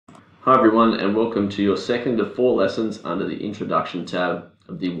Hi everyone, and welcome to your second of 4 lessons under the Introduction tab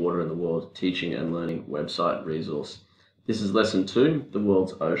of the Water in the World Teaching and Learning website resource. This is lesson 2, the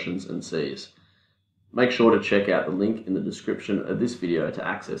world's oceans and seas. Make sure to check out the link in the description of this video to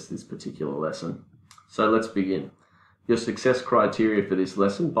access this particular lesson. So let's begin. Your success criteria for this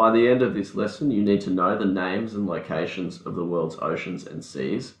lesson: by the end of this lesson you need to know the names and locations of the world's oceans and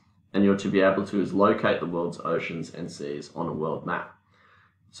seas, and you're to be able to locate the world's oceans and seas on a world map.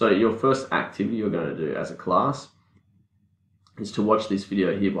 So your first activity you're going to do as a class is to watch this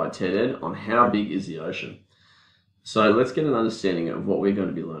video here by Ted Ed on how big is the ocean. So let's get an understanding of what we're going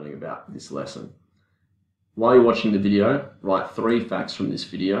to be learning about this lesson. While you're watching the video, write 3 facts from this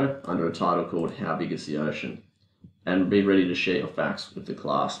video under a title called How Big is the Ocean, and be ready to share your facts with the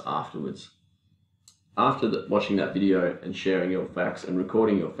class afterwards. After watching that video and sharing your facts and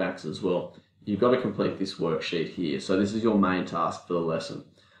recording your facts as well, you've got to complete this worksheet here. So this is your main task for the lesson.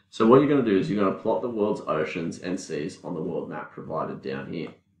 So what you're going to do is you're going to plot the world's oceans and seas on the world map provided down here.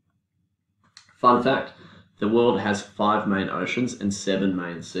 Fun fact, the world has 5 main oceans and 7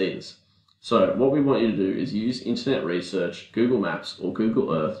 main seas. So what we want you to do is use internet research, Google Maps or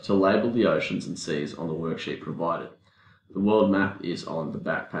Google Earth to label the oceans and seas on the worksheet provided. The world map is on the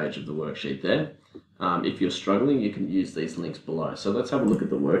back page of the worksheet there. If you're struggling, you can use these links below. So let's have a look at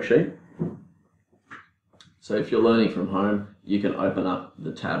the worksheet. So if you're learning from home, you can open up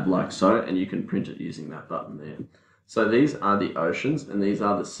the tab like so, and you can print it using that button there. So these are the oceans and these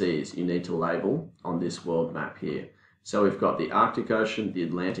are the seas you need to label on this world map here. So we've got the Arctic Ocean, the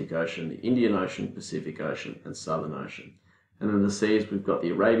Atlantic Ocean, the Indian Ocean, Pacific Ocean, and Southern Ocean. And then the seas, we've got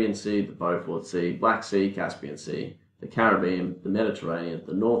the Arabian Sea, the Beaufort Sea, Black Sea, Caspian Sea, the Caribbean, the Mediterranean,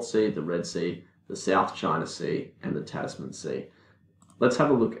 the North Sea, the Red Sea, the South China Sea, and the Tasman Sea. Let's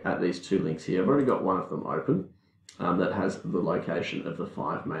have a look at these 2 links here. I've already got one of them open that has the location of the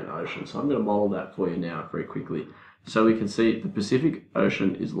 5 main oceans. So I'm going to model that for you now very quickly. So we can see the Pacific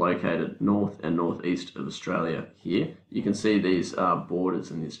Ocean is located north and northeast of Australia here. You can see these borders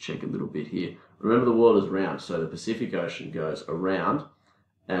in this checkered little bit here. Remember, the world is round, so the Pacific Ocean goes around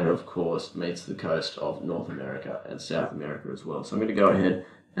and of course meets the coast of North America and South America as well. So I'm going to go ahead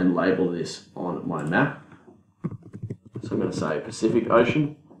and label this on my map. So I'm going to say Pacific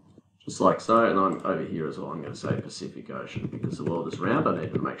Ocean, just like so, and I'm over here as well. I'm going to say Pacific Ocean because the world is round. I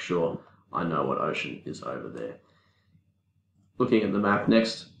need to make sure I know what ocean is over there. Looking at the map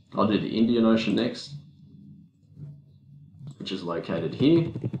next, I'll do the Indian Ocean next, which is located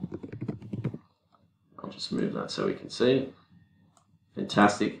here. I'll just move that so we can see it.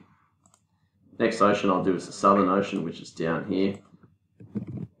 Fantastic. Next ocean I'll do is the Southern Ocean, which is down here.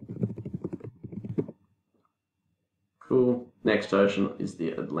 Cool. Next ocean is the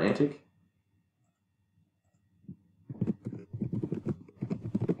Atlantic.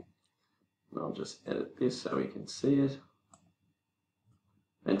 I'll just edit this so we can see it.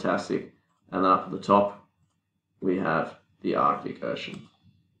 Fantastic. And then up at the top we have the Arctic Ocean.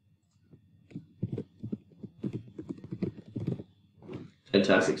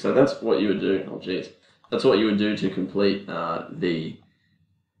 Fantastic. So that's what you would do. Oh geez. That's what you would do to complete the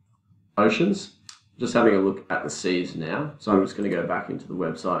oceans. Just having a look at the seas now. So I'm just going to go back into the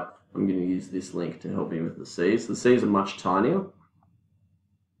website. I'm going to use this link to help me with the seas. The seas are much tinier.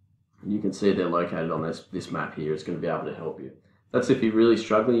 You can see they're located on this map here. It's going to be able to help you. That's if you're really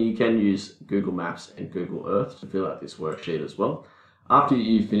struggling. You can use Google Maps and Google Earth to fill out this worksheet as well. After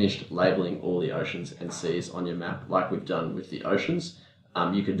you've finished labeling all the oceans and seas on your map, like we've done with the oceans,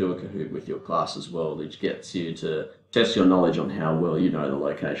 you can do a Kahoot with your class as well, which gets you to test your knowledge on how well you know the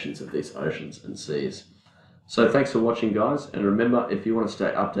locations of these oceans and seas. So thanks for watching, guys, and remember, if you want to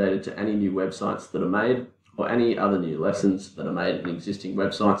stay updated to any new websites that are made or any other new lessons that are made in existing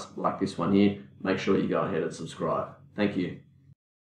websites like this one here, make sure you go ahead and subscribe. Thank you.